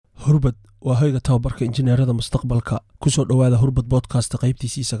hurbad waa hoyga tababarka injineerada mustaqbalka kusoo dhawaada hurbad podcast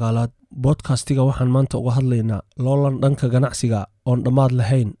qaybtiisii 9aad podcastiga waxaan maanta uga hadlaynaa loolan dhanka ganacsiga oon dhammaad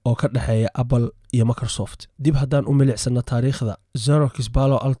lahayn oo ka dhaxeeya Apple iyo Microsoft dib haddaan u milicsana taariikhda Xerox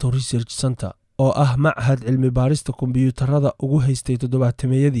Palo Alto Research Center oo ah machad cilmi baarista kombiyuutarada ugu haystay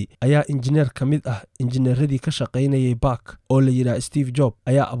 70-meeyadii ayaa injineer ka mid ah injineeradii ka shaqaynayay Park oo la yiraahdo Steve Jobs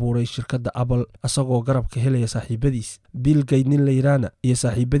ayaa abuuray shirkadda Apple asagoo garab ka helaya saaxiibadiis Bill Gates nin la yiraahdo iyo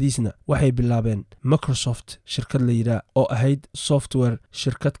saaxiibadiisna waxay bilaabeen Microsoft shirkad la yiraahdo oo ahayd software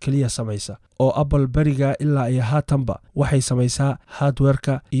shirkad kaliya samaysa oo Apple bariga ilaa ay haatanba waxay samaysaa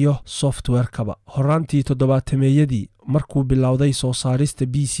hardware-ka iyo software-kaba horaantii 70-meeyadii markuu bilowday soo saarista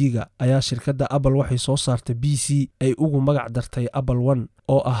PC-ga ayaa shirkadda Apple waxay soo saartay PC ay ugu magac dartay Apple I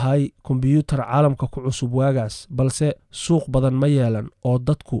oo ahay kombiyuutar caalamka ku cusub waagaas balse suuq badan ma yeelan oo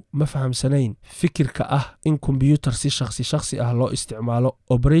dadku ma fahamsanayn fikirka ah in kombiyuutar si shakhsi ah loo isticmaalo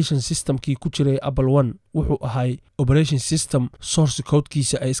operation system-kii ku jiray Apple I wuxuu ahay operation system source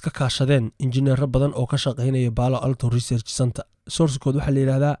code-kiisa ay iska kaashadeen injineero badan oo ka shaqaynaya Palo Alto Research Center source code waxa la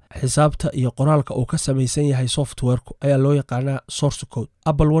yiraahdaa xisaabta iyo qoraalka uu ka samaysan yahay software-ku ayaa loo yaqaanaa source code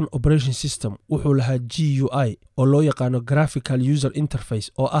Apple I operation system wuxuu lahaa GUI oo loo yaqaano graphical user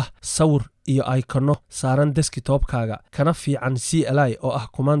interface oo ah sawir iyo icono saaran desktop-kaaga kana fiican CLI oo ah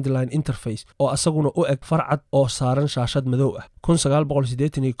command line interface oo asaguna u eg farcad oo saaran shaashad madow ah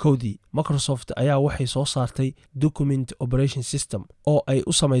 1981 Microsoft ayaa waxay soo saartay document operation system oo ay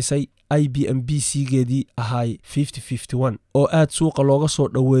u samaysay IBM PC-geedii ahay 5051 oo aad suuqa looga soo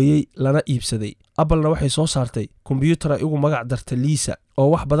dhaweeyay lana iibsaday Apple-na waxay soo saartay kombiyuutar ay ugu magac dartay Lisa oo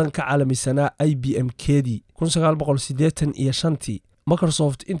wax badan ka caalamisanaa IBM-keedii 1985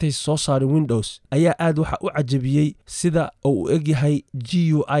 Microsoft intay soo saarin Windows ayaa aad waxa u cajabiyay sida uu eg yahay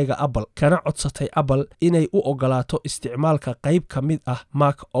GUI-ga Apple kana codsatay Apple inay u ogolaato isticmaalka qayb ka mid ah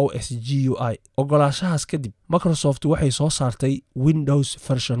Mac OS GUI ogolaashahaas kadib Microsoft waxay soo saartay Windows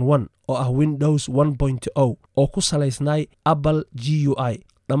version 1 oo ah Windows 1.0 oo ku salaysnay Apple GUI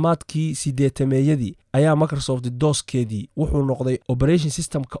dhammaadkii 80-meeyadii ayaa Microsoft DOS-keedii wuxuu noqday operation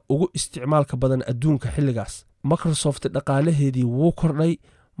system-ka ugu isticmaalka badan adduunka xilligaas Microsoft dhaqaalaheedii wuu kordhay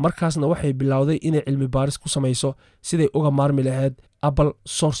markaasna waxay bilowday inay cilmi baaris ku samayso siday uga maarmi lahayd Apple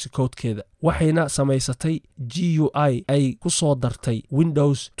source code-keeda waxayna samaysatay GUI ay ku soo dartay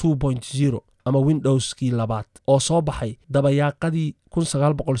Windows 2.0 ama Windows-kii labaad oo soo baxay dabayaaqadii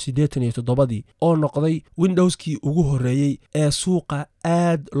 1987 oo noqday Windows-kii ugu horeeyay ee suuqa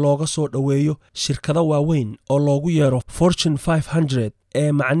aad looga soo dhaweeyo shirkado waaweyn oo loogu yeero Fortune 500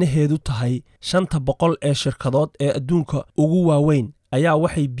 ee macnaheedu tahay 500 ee shirkadood ee adduunka ugu waaweyn ayaa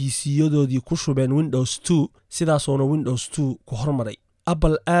waxay PC-yadoodii ku shubeen Windows 2 sidaasoona Windows 2 ku hormaray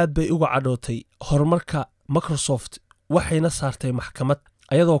Apple aad bay uga cadhootay horumarka Microsoft waxayna saartay maxkamad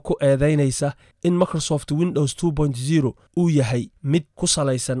ayadoo ku eedeynaysa in Microsoft Windows 2.0 uu yahay mid ku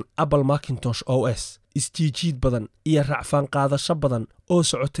salaysan Apple Macintosh OS istiijiid badan iyo racfaan qaadasho badan oo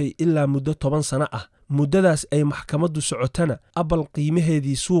socotay ilaa muddo 10 sano ah muddadaas ay maxkamaddu socotana Apple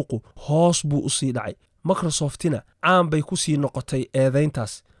qiimaheedii suuqu hoos buu u sii dhacay Microsoftina caan bay ku sii noqotay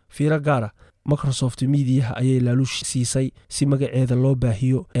eedeyntaas fiiro gaara Microsoft Media ayay laaluush siisay si magaceeda loo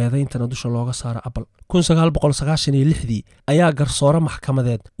baahiyo eedeyntana dusha looga saaro Apple 1996 ayaa garsoore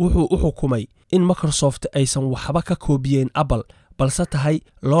maxkamadeed wuxuu u xukumay in Microsoft aysan waxba ka koobiyeen Apple balse tahay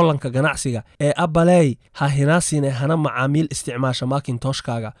loolanka ganacsiga ee Apple ha hinaasine hana macaamiil isticmaasha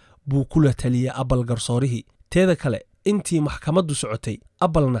Macintosh-kaaga buu kula taliyay Apple garsoorihii teeda kale intii maxkamaddu socotay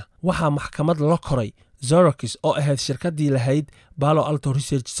Apple-na waxaa maxkamad la koray Xerox oo ahayd shirkadii lahayd Palo Alto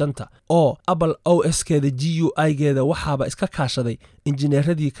Research Center oo Apple OS-keeda GUI-geeda waxaaba iska kaashaday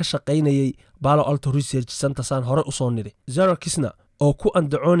injineeradii ka shaqaynayay Palo Alto Research Center saan hore u soo niri Xeroxna oo ku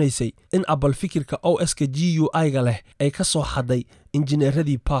andacoonaysay in Apple fikirka OS-ka GUI-ga leh ay ka soo xaday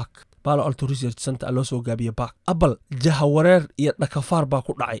injineeradii Park Palo Alto Research Center loo soo gaabiyo Park Apple jahawareer iyo dhakafaar baa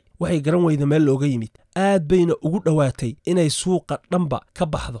ku dhacay waxay garan weyda meel looga yimid aad bayna ugu dhawaatay inay suuqa dhanba ka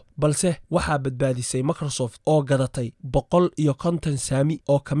baxdo balse waxaa badbaadisay Microsoft oo gadatay 150 saami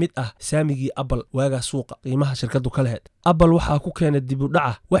oo ka mid ah saamigii Apple waaga suuqa qiimaha shirkadu ka lahayd Apple waxaa ku keenay dib u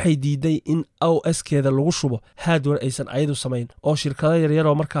dhaca waxay diiday in OS-keeda lagu shubo hardware aysan ayadu samayn oo shirkado yaryar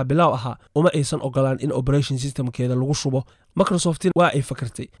oo markaa bilow ahaa uma aysan ogolaan in operation system-keeda lagu shubo Microsoft waa ay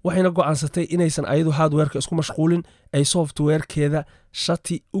fakartay waxayna go'aansatay inaysan ayadu hardware-ka isku mashquulin ay software-keeda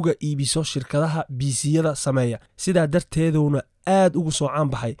shati uga iibiso shirkadaha PC-yada sameeya sidaa darteeduna aad ugu soo caan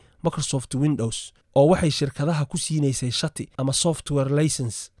baxay Microsoft Windows oo waxay shirkadaha ku siinaysay shati ama software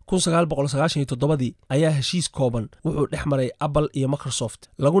license 1997 ayaa heshiis kooban wuxuu dhex maray Apple iyo Microsoft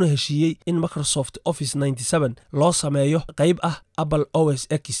laguna heshiiyey in Microsoft Office 97 loo sameeyo qayb ah Apple OS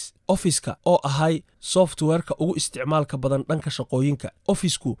X. Office-ka oo ahay software-ka ugu isticmaalka badan dhanka shaqooyinka.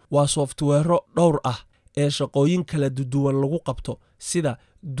 Office-ku waa software dhowr ah ee shaqooyin kala duwan lagu qabto sida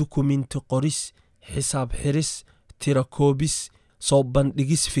dukumeenti qoris, xisaab xiris, tirakoobis, soo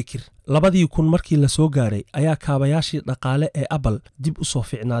bandhigis fikir. 2000 markii la soo gaaray ayaa kaabayaashii dhaqaale ee Apple dib u soo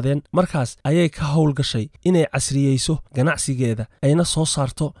fiicnaadeen. Markaas ayay ka howlgashay inay casriyeyso ganacsigeeda ayna soo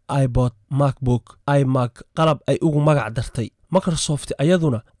saarto iPod, MacBook, iMac qalab ay ugu magac dartay. Microsoft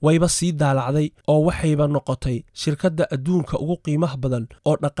ayaduna wayba sii daalacday oo waxayba noqotay shirkadda adduunka ugu qiimaha badan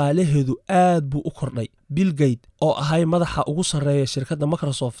oo dhaqaalaheedu aad buu u kordhay. Bill Gates oo ahay madaxa ugu sarreeya shirkadda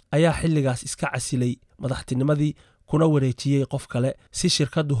Microsoft ayaa xilligaas iska casilay madaxtinimadii kuna wareejiyay qof kale si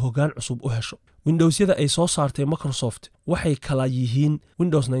shirkaddu hoggaan cusub u hesho. Windows-yada ay soo saartay Microsoft waxay kala yihiin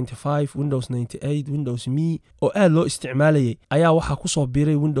Windows 95, Windows 98, Windows Me oo aad loo isticmaalayay ayaa waxaa ku soo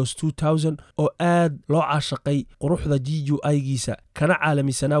biiray Windows 2000 oo aad loo caashaqay quruxda GUI-giisa kana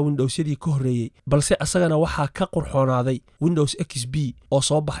caalamisanaa Windows-yadii ka horreeyay, balse asagana waxaa ka qurxoonaaday Windows XP oo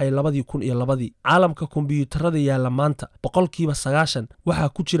soo baxay 2002. Caalamka kombiyuutarada yaalla maanta 90% waxaa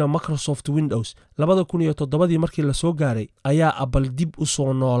ku jira Microsoft Windows. 2007 markii la soo gaaray ayaa Apple dib u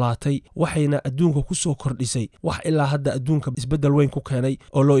soo noolaatay waxayna adduunka ku soo kordhisay wax ilaa hadda adduunka isbeddel weyn ku keenay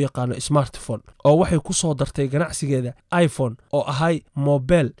oo loo yaqaano smartphone, oo waxay ku soo dartay ganacsigeeda iPhone oo ahay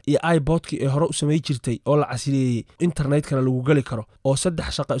mobile iyo iPod-kii ee hore u samay jirtay oo la casriyeeyay internetkana lagu gali karo oo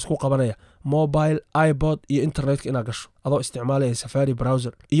 3 shaqo isku qabanaya: mobile, iPod iyo internetka inaad gasho adoo isticmaalaya Safari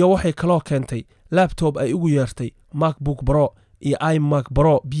browser. Iyo waxay kaloo keentay laptop ay ugu yeertay MacBook Pro iyo iMac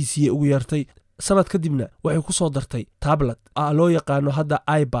Pro PC ugu yeertay. sanad kadibna waxay ku soo dartay tablet loo yaqaano hadda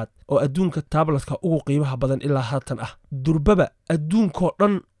iPad oo adduunka tabletka ugu qiimaha badan ilaa haatan ah. Durbaba adduunko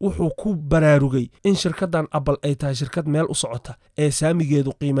dhan wuxuu ku baraarugay in shirkaddan Apple ay tahay shirkad meel u socota ee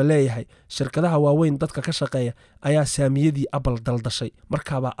saamigeedu qiimo leeyahay. Shirkadaha waaweyn dadka ka shaqeeya ayaa saamiyadii Apple daldashay.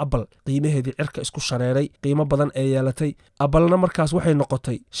 Markaaba Apple qiimaheedii cirka isku shareeray, qiimo badan ee yeelatay. Apple-na markaas waxay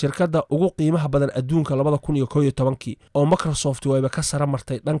noqotay shirkadda ugu qiimaha badan adduunka 2011 oo Microsoft wayba ka sara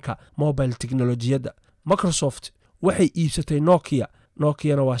martay dhanka mobile technology-yada. Microsoft waxay iibsatay Nokia.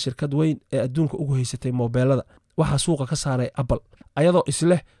 Nokia-na waa shirkad weyn ee adduunka ugu haysatay mobilada. Waxa suuqa ka saaray Apple ayadoo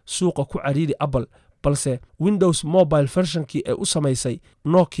isleh suuqa ku cariiri Apple, balse Windows mobile version-kii ee u samaysay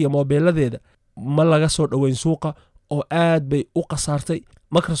Nokia mobiladeeda ma laga soo dhaweyn suuqa oo aad bay u qasaartay.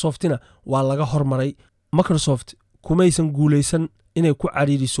 Microsoft-na waa laga hormaray. Microsoft kumaysan guuleysan inay ku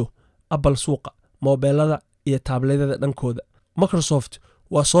cariiriso Apple suuqa mobilada iyo tabletyada dhankooda. Microsoft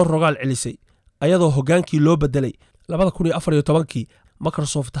waa soo rogaal celisay ayadoo hoggaankii loo bedelay 2014.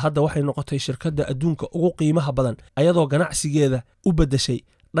 Microsoft hadda waxay noqotay shirkadda adduunka ugu qiimaha badan ayadoo ganacsigeeda u bedeshay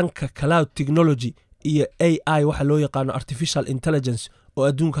dhanka cloud technology iyo AI waxa loo yaqaano artificial intelligence oo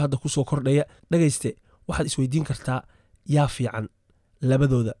adduunka hadda ku soo kordhaya. Dhagayste, waxaad isweydiin kartaa yaa fiican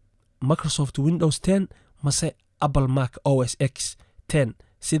labadooda, Microsoft Windows 10 mase Apple Mac OS X 10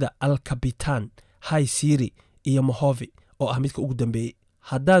 sida Al Capitan, High Siri iyo Mojave oo ah midka ugu dambeeyay.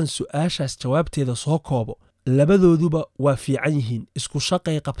 Haddaan su'aashaas jawaabteeda soo koobo, labadooduba waa fiican yihiin, isku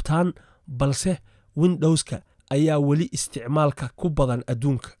shaqay qabtaan, balse Windows-ka ayaa weli isticmaalka ku badan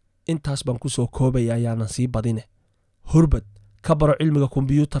adduunka. Intaas baan ku soo koobaya ayaanan sii badine. Hurbad ka baro cilmiga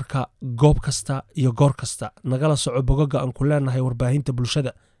kombiyuutarka goob kasta iyo goor kasta. Nagala soco bogagga aan ku leenahay warbaahinta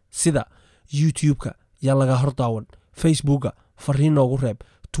bulshada sida YouTube-ka yaa laga hordaawan, Facebook-ga fariin noogu reeb,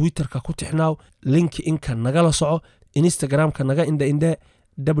 Twitter-ka ku tixnaaw, LinkedIn-ka nagala soco, Instagram-ka naga indhe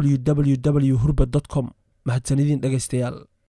www.hurbad.com. mahadsanidin dhagaystayaal.